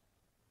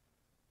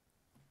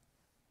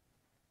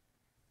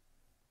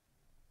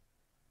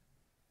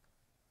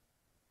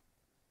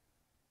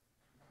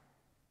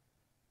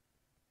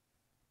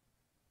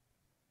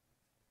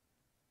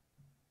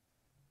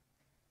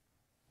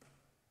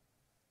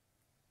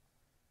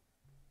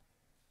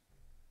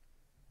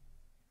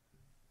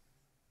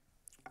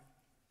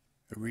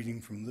 A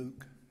reading from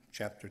Luke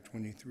chapter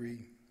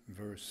 23,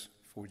 verse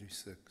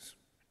 46.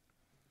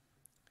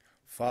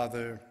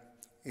 Father,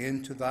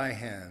 into thy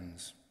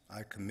hands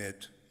I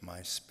commit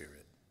my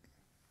spirit.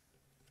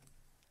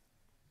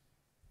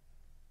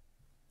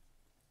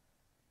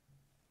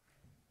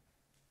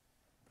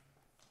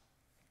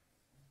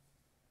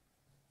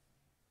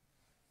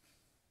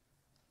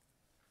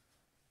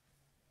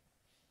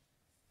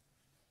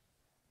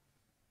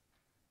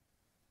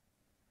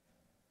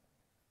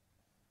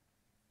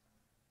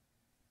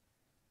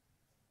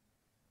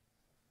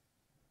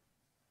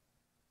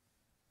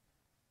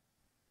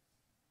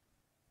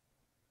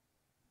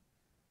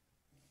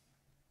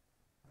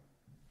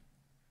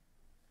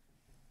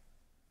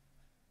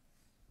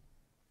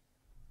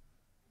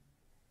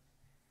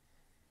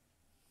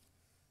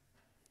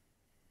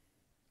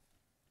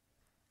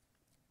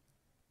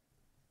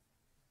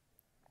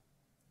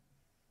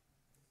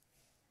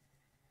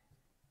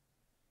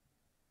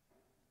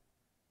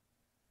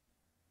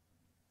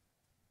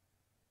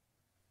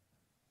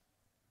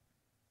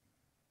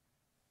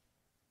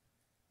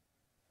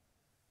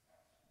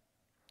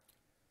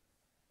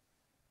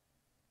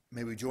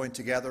 May we join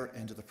together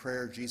into the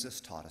prayer Jesus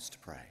taught us to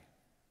pray.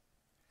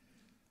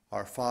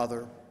 Our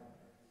Father,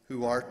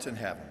 who art in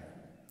heaven,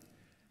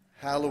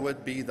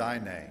 hallowed be thy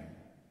name.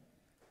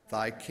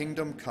 Thy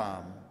kingdom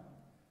come,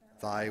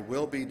 thy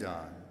will be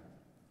done,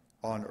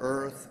 on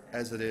earth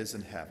as it is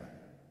in heaven.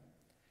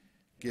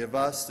 Give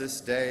us this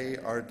day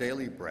our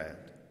daily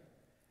bread,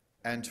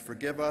 and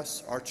forgive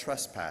us our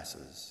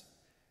trespasses,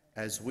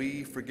 as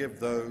we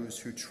forgive those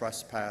who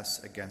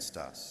trespass against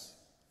us.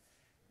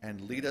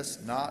 And lead us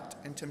not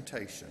in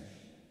temptation,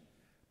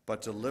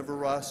 but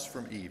deliver us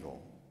from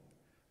evil.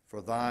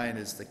 For thine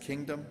is the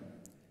kingdom,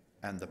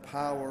 and the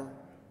power,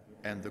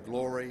 and the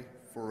glory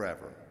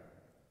forever.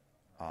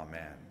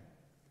 Amen.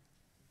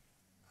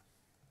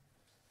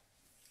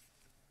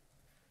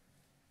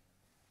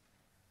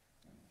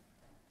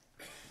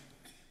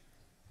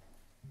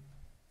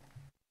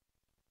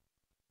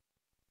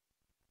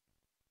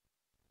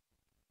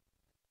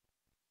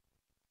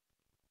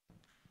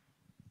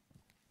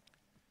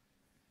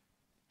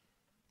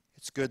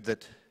 It's good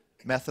that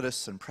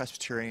Methodists and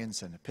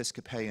Presbyterians and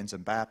Episcopalians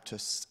and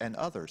Baptists and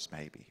others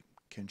maybe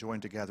can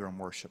join together and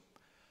worship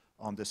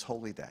on this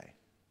holy day.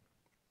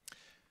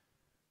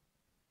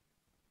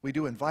 We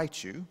do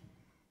invite you,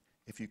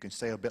 if you can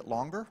stay a bit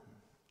longer,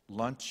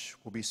 lunch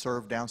will be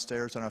served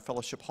downstairs in our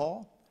fellowship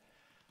hall.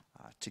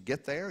 To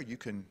get there, you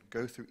can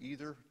go through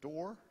either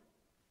door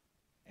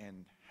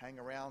and hang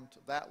around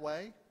that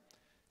way.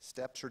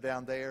 Steps are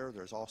down there.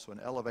 There's also an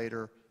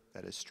elevator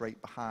that is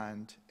straight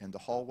behind in the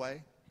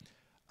hallway.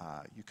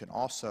 You can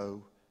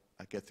also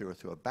get through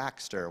a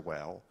back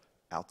stairwell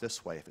out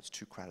this way if it's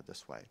too crowded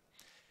this way.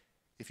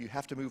 If you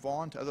have to move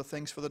on to other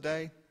things for the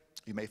day,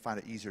 you may find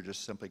it easier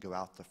just simply go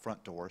out the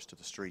front doors to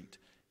the street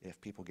if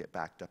people get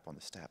backed up on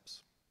the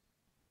steps.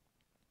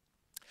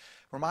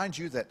 Remind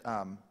you that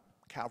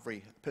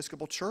Calvary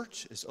Episcopal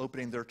Church is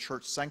opening their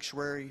church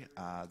sanctuary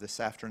this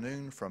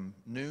afternoon from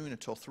noon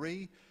until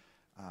 3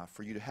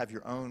 for you to have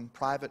your own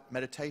private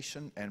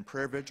meditation and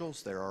prayer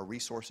vigils. There are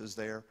resources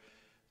there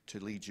to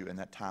lead you in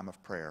that time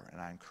of prayer, and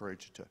I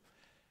encourage you to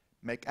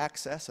make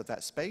access of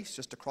that space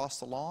just across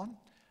the lawn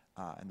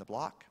in the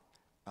block,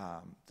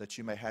 that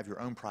you may have your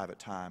own private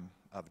time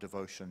of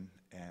devotion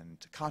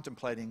and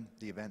contemplating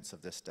the events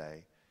of this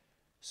day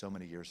so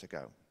many years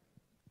ago.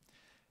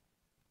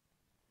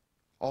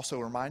 Also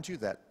remind you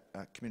that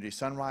Community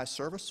Sunrise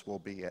service will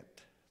be at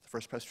the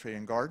First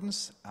Presbyterian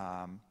Gardens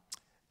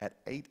at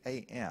 8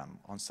 a.m.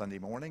 on Sunday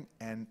morning,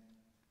 and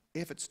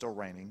if it's still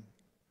raining,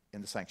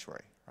 in the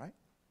sanctuary, right?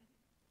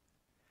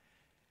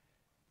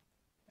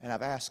 And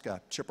I've asked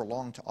Chipper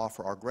Long to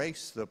offer our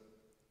grace. The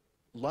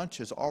lunch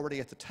is already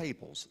at the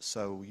tables,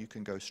 so you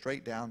can go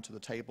straight down to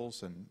the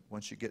tables, and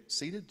once you get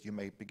seated, you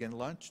may begin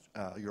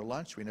your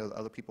lunch. We know that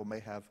other people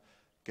may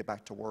get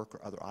back to work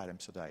or other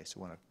items today, so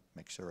we want to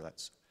make sure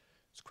that's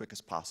as quick as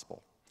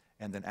possible.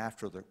 And then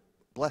after the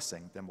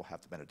blessing, then we'll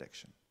have the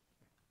benediction.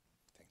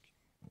 Thank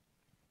you.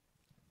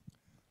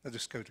 Let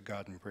us go to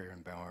God in prayer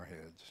and bow our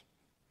heads.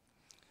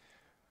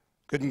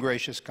 Good and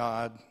gracious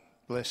God,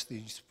 bless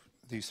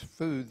these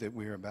food that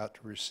we are about to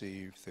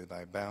receive through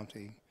thy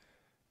bounty.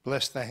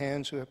 Bless the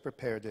hands who have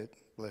prepared it.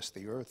 Bless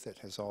the earth that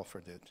has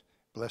offered it.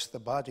 Bless the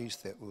bodies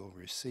that will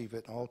receive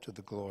it, all to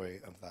the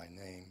glory of thy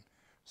name,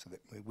 so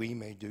that we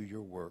may do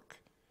your work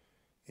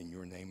in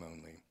your name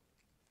only.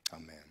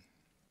 Amen.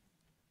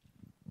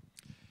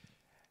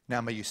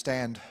 Now may you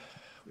stand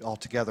all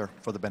together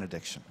for the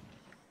benediction.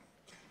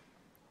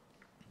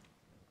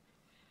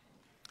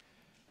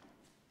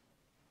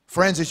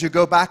 Friends, as you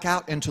go back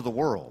out into the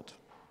world,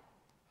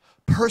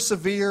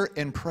 persevere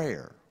in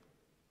prayer.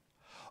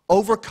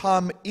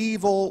 Overcome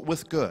evil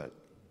with good.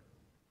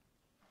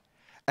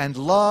 And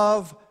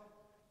love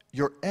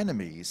your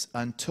enemies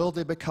until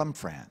they become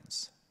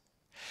friends.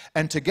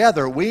 And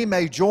together we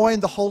may join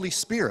the Holy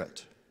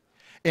Spirit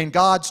in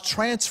God's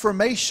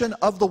transformation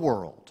of the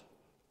world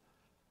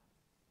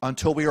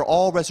until we are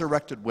all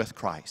resurrected with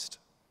Christ.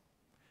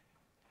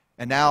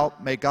 And now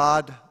may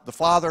God the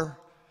Father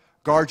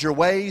guard your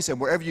ways, and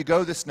wherever you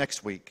go this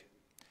next week,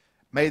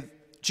 may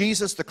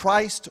Jesus the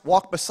Christ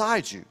walk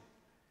beside you,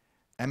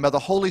 and may the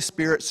Holy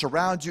Spirit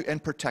surround you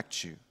and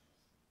protect you.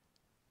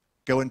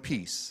 Go in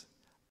peace.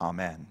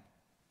 Amen.